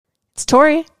It's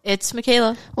Tori. It's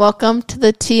Michaela. Welcome to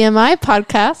the TMI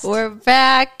podcast. We're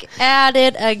back at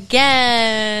it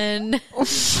again.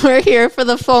 We're here for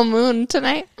the full moon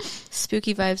tonight.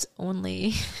 Spooky vibes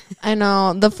only. I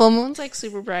know. The full moon's like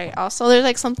super bright. Also, there's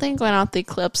like something going on with the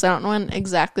eclipse. I don't know when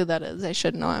exactly that is. I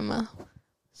should know. I'm a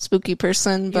spooky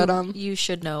person, but you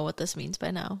should know what this means by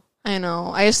now. I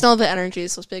know. I just know the energy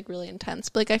is supposed to be like really intense.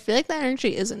 But like I feel like the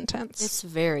energy is intense. It's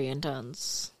very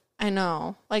intense. I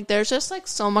know. Like, there's just, like,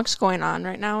 so much going on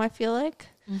right now, I feel like.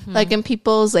 Mm-hmm. Like, in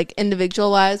people's, like,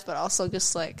 individual lives, but also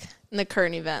just, like, in the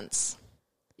current events.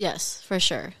 Yes, for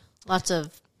sure. Lots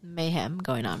of mayhem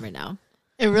going on right now.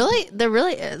 There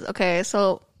really is. Okay,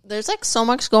 so there's, like, so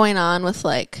much going on with,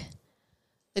 like,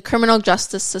 the criminal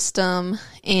justice system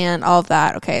and all of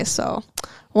that. Okay, so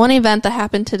one event that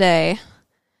happened today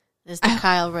is the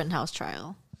Kyle Rittenhouse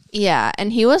trial. Yeah,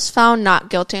 and he was found not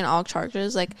guilty on all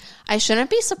charges. Like, I shouldn't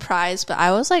be surprised, but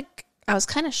I was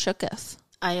kind of shooketh.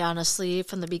 I honestly,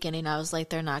 from the beginning, I was like,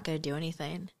 they're not going to do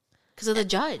anything. Because of the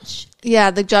judge.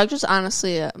 Yeah, the judge was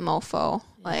honestly a mofo.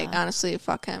 Like, honestly,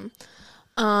 fuck him.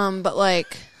 But,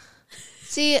 like,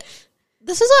 see,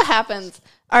 this is what happens.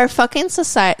 Our fucking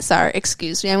society, sorry,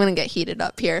 excuse me, I'm going to get heated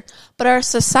up here. But our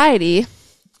society,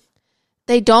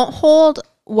 they don't hold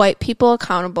white people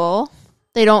accountable.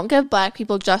 They don't give black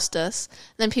people justice.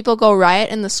 Then people go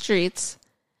riot in the streets.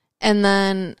 And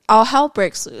then all hell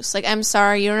breaks loose. Like, I'm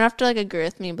sorry. You don't have to, like, agree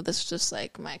with me. But this is just,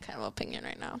 like, my kind of opinion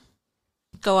right now.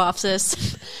 Go off,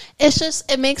 sis. It's just,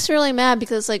 it makes me really mad.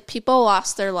 Because, like, people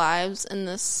lost their lives. And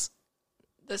this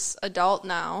adult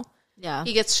now. Yeah.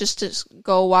 He gets just to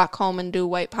go walk home and do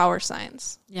white power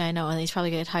signs. Yeah, I know. And he's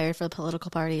probably getting hired for the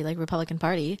political party, like Republican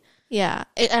Party. Yeah.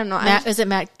 I don't know. Is it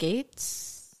Matt Gaetz?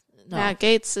 No. Matt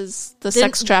Gaetz is the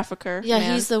sex trafficker. Yeah,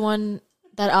 man. He's the one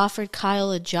that offered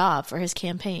Kyle a job for his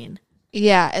campaign.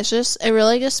 Yeah, it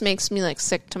really just makes me, like,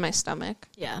 sick to my stomach.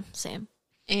 Yeah, same.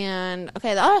 And,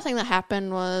 okay, the other thing that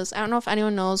happened was, I don't know if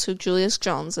anyone knows who Julius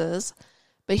Jones is,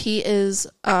 but he is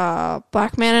a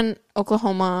black man in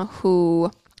Oklahoma who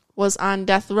was on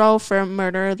death row for a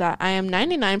murder that I am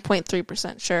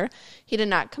 99.3% sure he did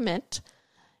not commit.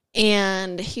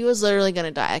 And he was literally going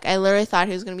to die. Like, I literally thought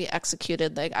he was going to be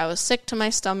executed. Like, I was sick to my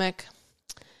stomach.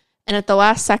 And at the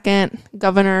last second,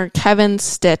 Governor Kevin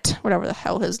Stitt, whatever the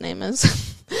hell his name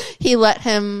is, he let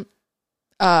him,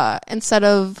 instead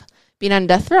of being on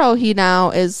death row, he now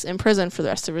is in prison for the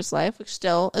rest of his life, which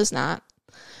still is not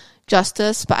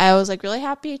justice. But I was, like, really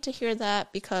happy to hear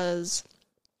that because,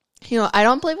 you know, I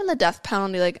don't believe in the death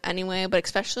penalty, like, anyway, but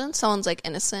especially when someone's, like,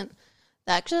 innocent,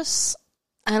 that just,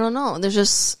 I don't know, it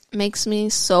just makes me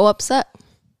so upset.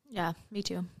 Yeah, me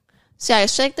too. So, yeah, I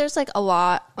feel like there's, like, a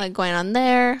lot, like, going on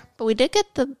there. But we did get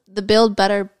the Build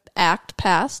Better Act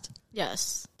passed.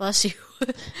 Yes. Bless you.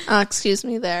 Excuse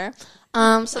me there.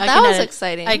 So that was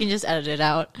exciting. I can just edit it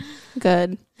out.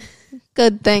 Good.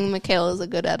 Good thing Michaela is a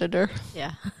good editor.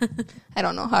 Yeah. I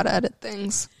don't know how to edit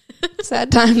things.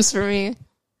 Sad times for me.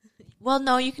 Well,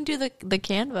 no, you can do the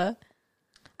Canva.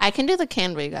 I can do the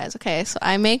Canva, you guys. Okay, so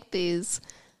I make these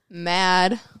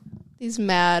mad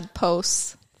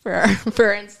posts for our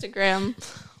Instagram.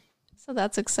 So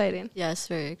that's exciting. Yes,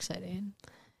 very exciting.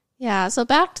 Yeah, so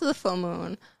back to the full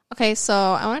moon. Okay, so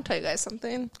I want to tell you guys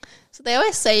something. So they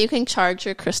always say you can charge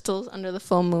your crystals under the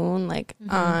full moon, like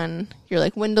on your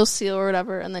like windowsill or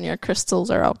whatever, and then your crystals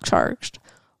are all charged.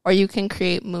 Or you can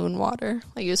create moon water.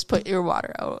 Like you just put your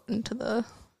water out into the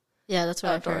that's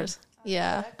what outdoors. I've heard.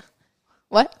 Yeah.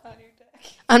 What? On your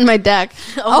deck. On my deck.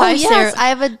 Yes, Sarah. I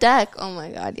have a deck. Oh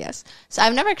my god, yes. So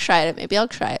I've never tried it. Maybe I'll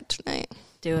try it tonight.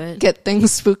 Do it. Get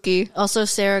things spooky. Also,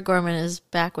 Sarah Gorman is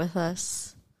back with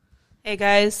us. Hey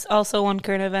guys, also one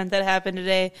current event that happened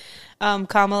today.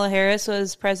 Kamala Harris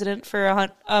was president for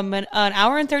an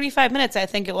hour and 35 minutes, I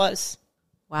think it was.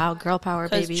 Wow, girl power,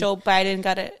 baby. Because Joe Biden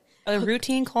got a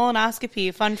routine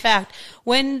colonoscopy. Fun fact,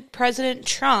 when President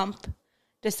Trump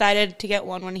decided to get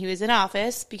one when he was in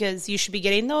office, because you should be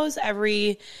getting those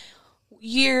every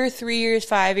year, 3 years,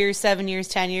 5 years, 7 years,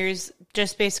 10 years,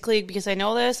 just basically because I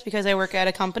know this because I work at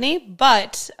a company.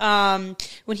 But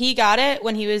when he got it,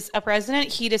 when he was a president,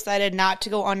 he decided not to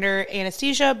go under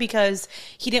anesthesia because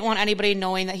he didn't want anybody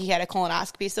knowing that he had a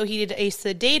colonoscopy. So he did a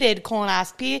sedated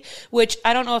colonoscopy, which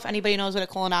I don't know if anybody knows what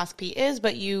a colonoscopy is,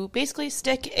 but you basically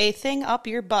stick a thing up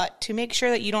your butt to make sure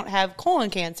that you don't have colon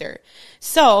cancer.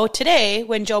 So today,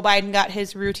 when Joe Biden got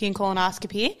his routine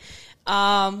colonoscopy,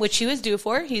 which he was due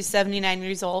for, he's 79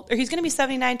 years old, or he's going to be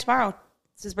 79 tomorrow.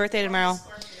 It's his birthday tomorrow.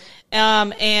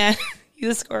 And He's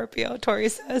a Scorpio, Tori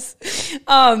says.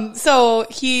 So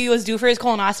he was due for his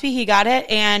colonoscopy. He got it,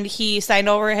 and he signed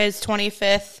over his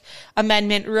 25th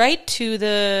Amendment right to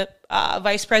the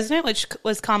vice president, which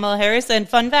was Kamala Harris. And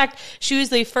fun fact, she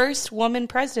was the first woman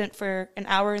president for an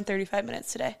hour and 35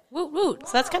 minutes today. Woot woot.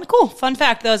 So that's kind of cool. Fun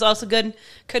fact. That was also good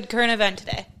current event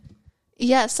today.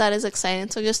 Yes, that is exciting.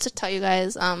 So just to tell you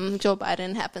guys, Joe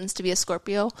Biden happens to be a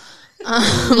Scorpio.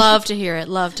 Love to hear it.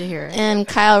 Love to hear it. And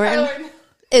Kyle Rittenhouse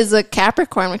is a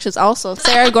Capricorn, which is also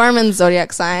Sarah Gorman's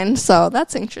zodiac sign. So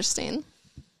that's interesting.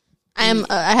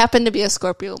 I happen to be a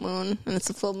Scorpio moon, and it's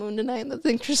a full moon tonight. That's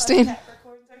interesting.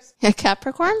 Yeah,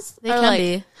 Capricorns? They can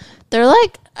be. They're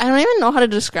like, I don't even know how to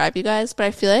describe you guys, but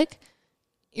I feel like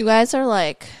you guys are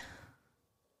like,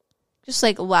 just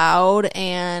like loud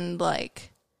and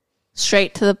like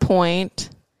straight to the point.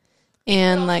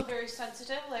 And like very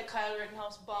sensitive, like Kyle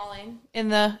Rittenhouse bawling in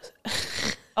the.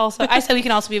 Also, I said we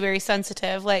can also be very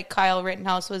sensitive, like Kyle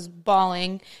Rittenhouse was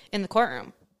bawling in the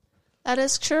courtroom. that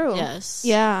is true. Yes.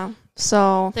 Yeah.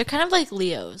 So They're kind of like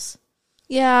Leos.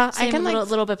 yeah, Same I can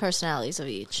little bit personalities of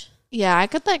each. yeah, I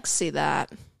could like see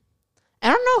that. I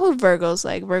don't know who Virgos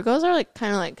like. Virgos are like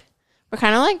kind of like we're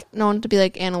kind of like known to be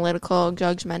like analytical,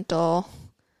 judgmental,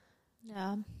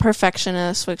 Yeah.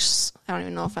 perfectionist, which I don't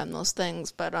even know if I'm those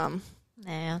things, but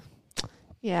Nah.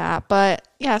 yeah, but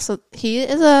yeah, so he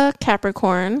is a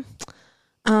Capricorn.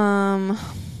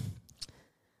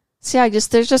 So yeah,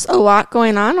 there's just a lot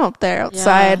going on up there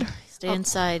outside. Yeah. Stay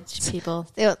inside, people.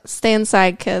 Stay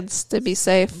inside, kids, to be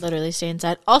safe. Literally stay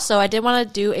inside. Also, I did want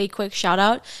to do a quick shout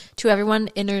out to everyone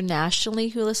internationally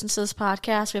who listens to this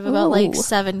podcast. We have about like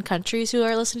 7 countries who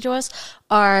are listening to us.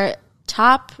 Our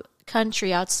top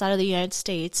country outside of the United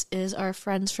States is our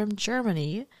friends from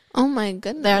Germany. Oh my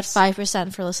goodness. They're at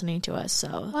 5% for listening to us.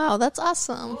 So Wow, that's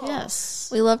awesome.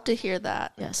 yes. We love to hear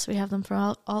that. Yes, we have them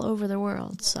from all over the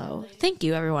world. So thank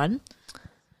you, everyone.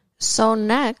 So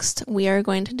next, we are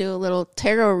going to do a little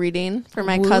tarot reading for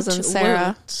my cousin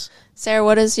Sarah. Woot. Sarah,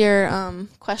 what is your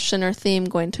question or theme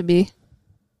going to be?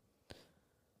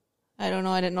 I don't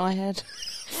know. I didn't know I had.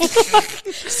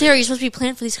 Sarah, you're supposed to be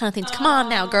planning for these kind of things. Come on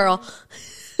now, girl.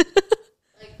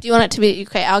 Do you want it to be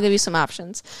okay? I'll give you some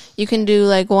options. You can do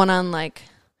like one on like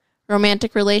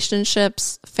romantic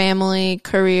relationships, family,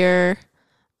 career.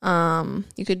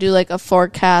 You could do like a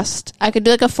forecast. I could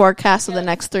do like a forecast of the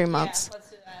next 3 months. Yeah, let's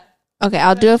do that. Okay,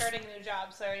 I'll do Starting a new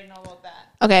job, so I already know about that.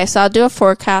 Okay, so I'll do a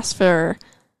forecast for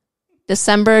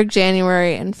December,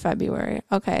 January, and February.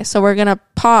 Okay, so we're gonna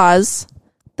pause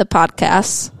the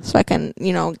podcast so I can,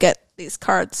 get these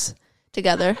cards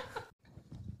together.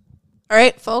 All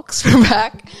right, folks, we're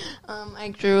back.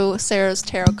 I drew Sarah's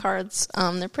tarot cards.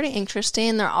 They're pretty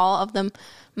interesting. They're all of them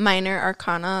minor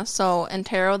arcana. So in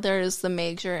tarot, there is the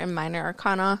major and minor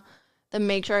arcana. The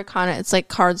major arcana, it's like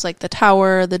cards like the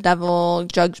Tower, the Devil,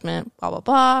 Judgment, blah, blah,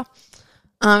 blah.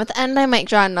 At the end, I might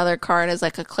draw another card as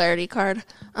like a clarity card.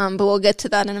 But we'll get to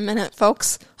that in a minute,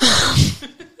 folks.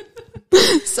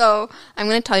 So I'm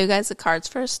going to tell you guys the cards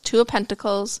first. 2 of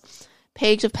Pentacles,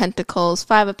 Page of Pentacles,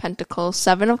 5 of Pentacles,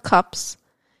 7 of Cups,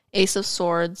 Ace of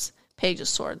Swords, Page of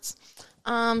Swords.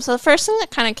 So the first thing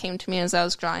that kind of came to me as I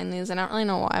was drawing these, I don't really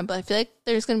know why, but I feel like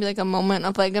there's going to be like a moment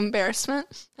of like embarrassment.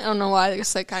 I don't know why, it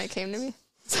just like kind of came to me.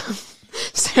 So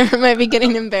Sarah might be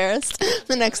getting embarrassed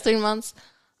the next 3 months.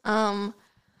 So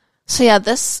yeah,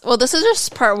 this is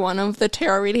just part 1 of the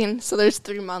tarot reading. So there's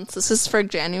 3 months. This is for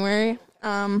January.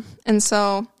 And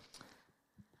so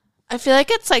I feel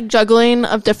like it's like juggling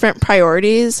of different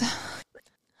priorities.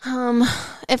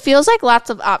 It feels like lots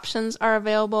of options are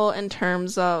available in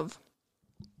terms of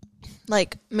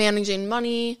like managing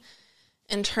money,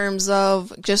 in terms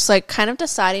of just like kind of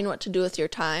deciding what to do with your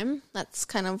time. That's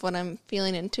kind of what I'm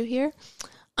feeling into here.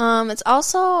 It's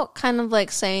also kind of like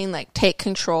saying like take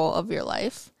control of your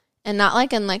life, and not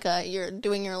like in like you're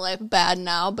doing your life bad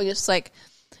now, but just like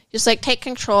take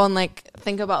control and like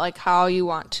think about like how you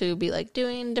want to be like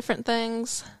doing different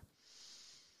things.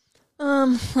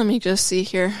 Let me just see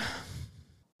here.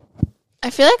 I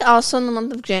feel like also in the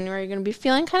month of January, you're going to be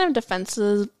feeling kind of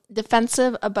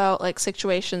defensive about like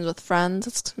situations with friends.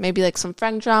 It's maybe like some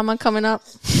friend drama coming up.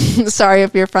 Sorry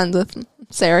if you're friends with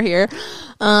Sarah here.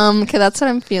 Okay, that's what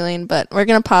I'm feeling, but we're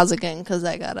going to pause again because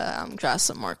I got to draw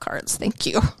some more cards. Thank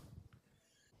you.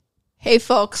 Hey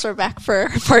folks, we're back for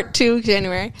part 2,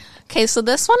 January. Okay, so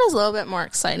this one is a little bit more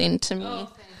exciting to me.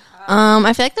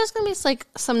 I feel like there's gonna be like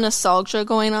some nostalgia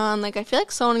going on. Like I feel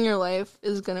like someone in your life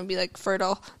is gonna be like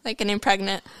fertile, like getting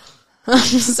pregnant. I'm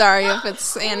sorry if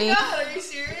it's Annie. Oh my God, are you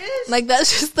serious? Like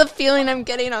that's just the feeling I'm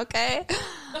getting. Okay.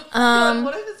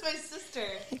 What if it's my sister?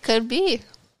 It could be,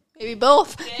 maybe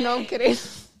both. No, I'm kidding.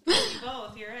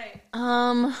 Both, you're right.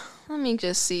 Let me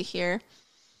just see here.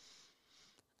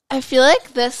 I feel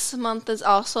like this month is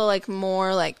also like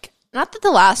more like, not that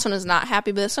the last one is not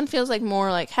happy, but this one feels like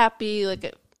more like happy,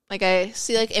 like I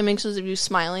see like images of you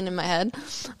smiling in my head.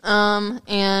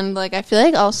 And like I feel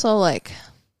like also like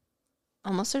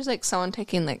almost there's like someone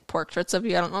taking like portraits of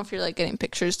you. I don't know if you're like getting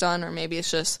pictures done or maybe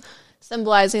it's just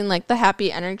symbolizing like the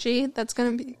happy energy that's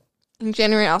going to be in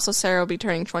January. Also, Sarah will be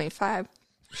turning 25.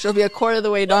 She'll be a quarter of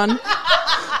the way done.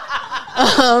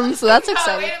 So that's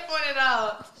exciting. Way to point it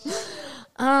out.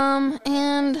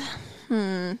 And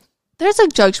there's a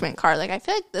judgment card. Like I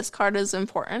feel like this card is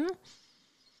important.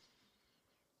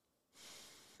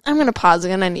 I'm going to pause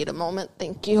again. I need a moment.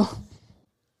 Thank you.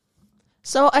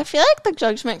 So I feel like the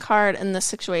judgment card in this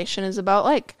situation is about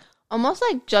like almost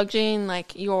like judging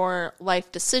like your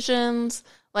life decisions,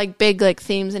 like big like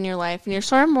themes in your life, and you're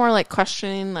sort of more like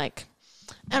questioning like,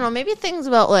 I don't know, maybe things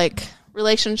about like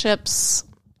relationships,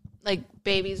 like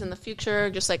babies in the future,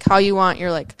 just like how you want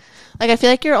your like I feel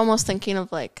like you're almost thinking of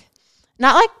like,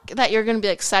 not like that you're going to be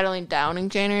like settling down in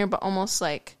January, but almost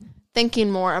like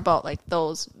thinking more about like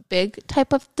those big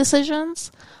type of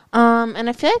decisions. And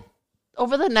I feel like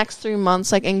over the next 3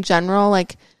 months, like in general,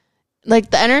 like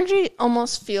the energy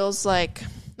almost feels like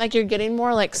you're getting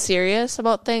more like serious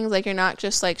about things. Like you're not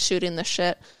just like shooting the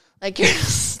shit. Like you're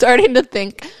starting to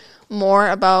think more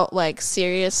about like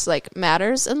serious like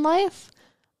matters in life.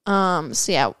 So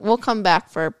yeah, we'll come back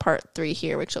for part 3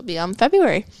 here, which will be on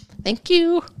February. Thank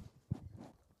you.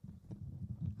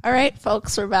 All right,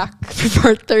 folks, we're back for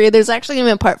part 3. There's actually going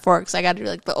to be a part 4 because I got to do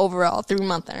like the overall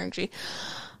 3-month energy.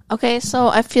 Okay, so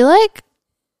I feel like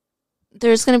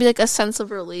there's going to be like a sense of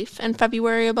relief in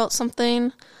February about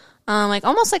something. Like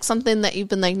almost like something that you've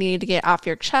been like needing to get off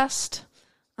your chest.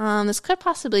 This could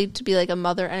possibly to be like a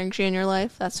mother energy in your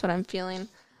life. That's what I'm feeling.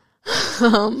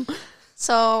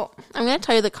 So I'm going to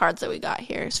tell you the cards that we got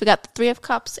here. So we got the 3 of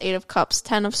Cups, 8 of Cups,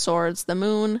 10 of Swords, the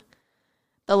Moon,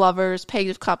 the Lovers, Page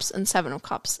of Cups, and 7 of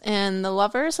Cups. And the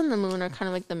Lovers and the Moon are kind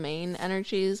of like the main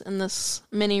energies in this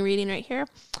mini reading right here.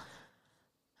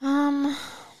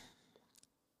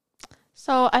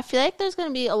 So I feel like there's going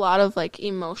to be a lot of like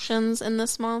emotions in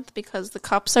this month because the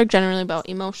cups are generally about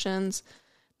emotions.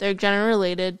 They're generally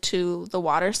related to the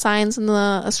water signs in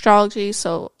the astrology,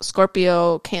 so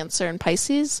Scorpio, Cancer, and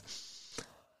Pisces.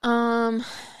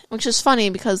 Which is funny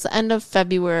because the end of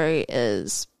February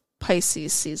is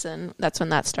Pisces season. That's when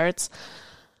that starts.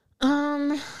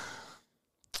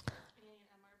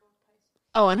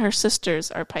 Oh, and her sisters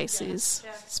are Pisces.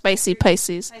 Yeah. Spicy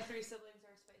Pisces. My 3 siblings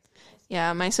are spicy.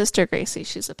 Yeah, my sister Gracie,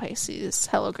 she's a Pisces.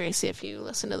 Hello, Gracie, if you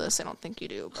listen to this. I don't think you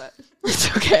do, but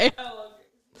it's okay.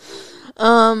 So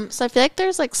I feel like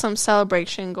there's like some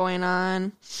celebration going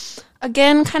on.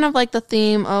 Again, kind of like the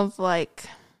theme of like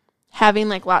having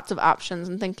like lots of options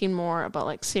and thinking more about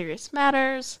like serious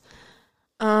matters.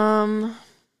 I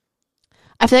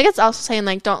feel like it's also saying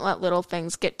like don't let little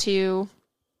things get to you.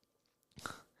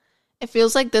 It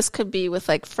feels like this could be with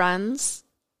like friends.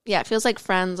 Yeah, it feels like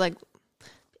friends. Like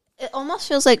it almost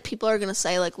feels like people are gonna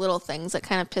say like little things that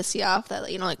kind of piss you off, that,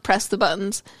 you know, like press the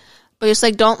buttons, but just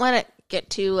like don't let it get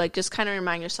to, like, just kind of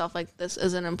remind yourself like this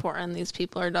isn't important, these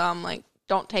people are dumb, like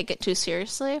don't take it too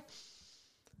seriously.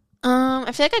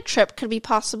 I feel like a trip could be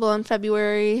possible in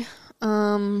February.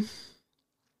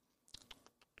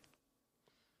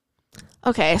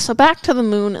 Okay, so back to the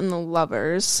Moon and the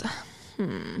Lovers.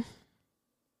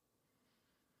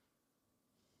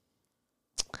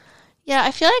 Yeah,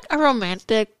 I feel like a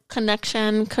romantic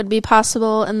connection could be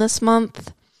possible in this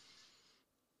month.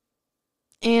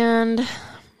 And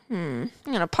I'm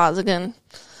going to pause again.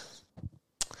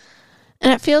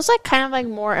 And it feels like kind of like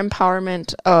more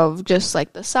empowerment of just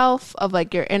like the self, of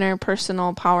like your inner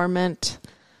personal empowerment.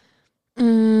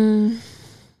 Yeah,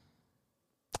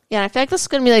 I feel like this is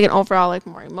going to be like an overall like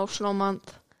more emotional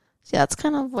month. So yeah, that's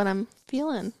kind of what I'm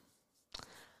feeling.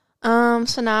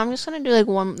 So now I'm just going to do like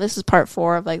this is part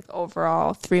 4 of like the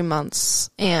overall 3 months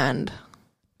and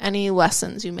any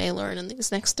lessons you may learn in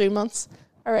these next 3 months.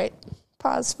 All right,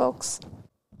 pause, folks.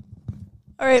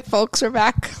 All right, folks, we're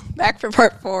back for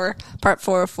part 4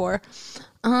 of 4.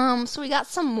 So we got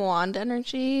some wand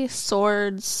energy,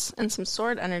 swords, and some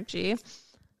sword energy.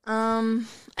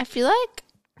 I feel like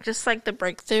just like the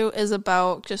breakthrough is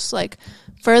about just like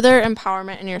further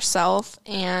empowerment in yourself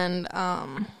and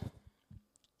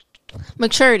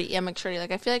maturity. Yeah, maturity.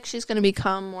 Like I feel like she's going to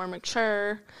become more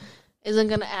mature, isn't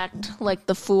going to act like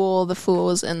the fool. The fool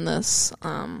is in this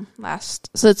last.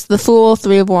 So it's the Fool,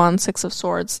 3 of Wands, 6 of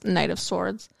Swords, Knight of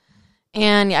Swords.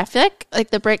 And yeah, I feel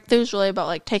like the breakthrough is really about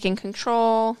like taking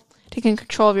control, taking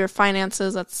control of your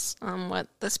finances. That's what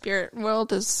the spirit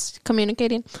world is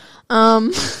communicating. My mom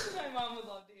would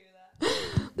love to hear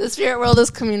that. The spirit world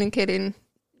is communicating,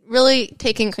 really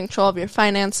taking control of your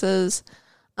finances,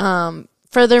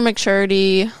 further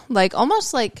maturity, like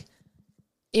almost like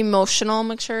emotional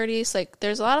maturity. So, like,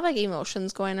 there's a lot of like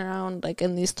emotions going around like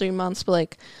in these 3 months, but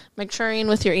like maturing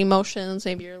with your emotions,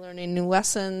 maybe you're learning new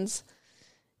lessons.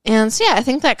 And so, yeah, I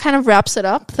think that kind of wraps it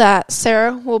up, that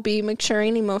Sarah will be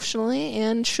maturing emotionally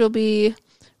and she'll be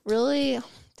really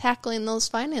tackling those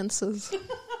finances.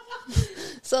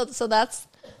 So that's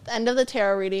the end of the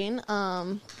tarot reading.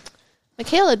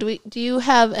 Michaela, do you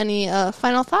have any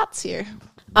final thoughts here?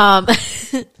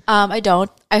 I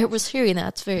don't. I was hearing that.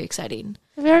 It's very exciting.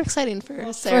 Very exciting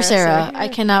for Sarah. For Sarah. I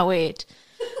cannot wait.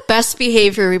 Best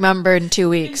behavior, remember, in 2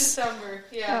 weeks. December,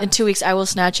 yeah. In 2 weeks, I will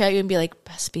Snapchat you and be like,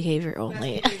 best behavior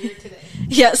only. Best behavior today.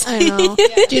 Yes. I know.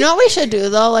 Do you know what we should do,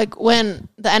 though? Like, when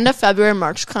the end of February,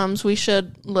 March comes, we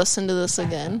should listen to this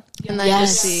again. And then Yes.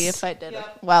 just see if I did it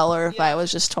well or if I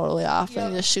was just totally off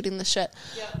and just shooting the shit.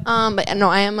 But no,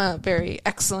 I am a very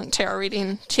excellent tarot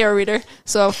reader.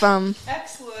 So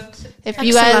Excellent. if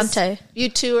you guys, Excellente. you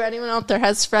two or anyone out there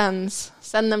has friends,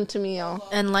 send them to me.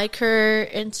 And like her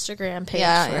Instagram page.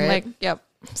 Yeah, for and it. like, yep.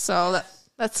 So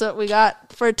that's what we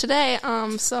got for today.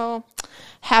 So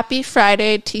happy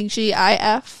Friday,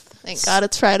 TGIF. Thank God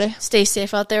it's Friday. Stay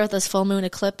safe out there with this full moon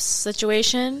eclipse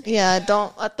situation. Yeah,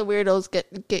 don't let the weirdos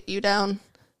get you down.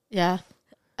 Yeah.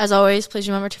 As always, please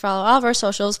remember to follow all of our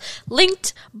socials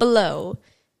linked below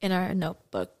in our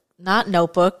notebook. Not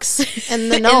notebooks. In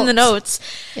the notes. In the notes.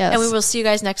 Yes. And we will see you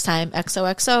guys next time.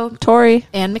 XOXO. Tori.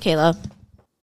 And Michaela.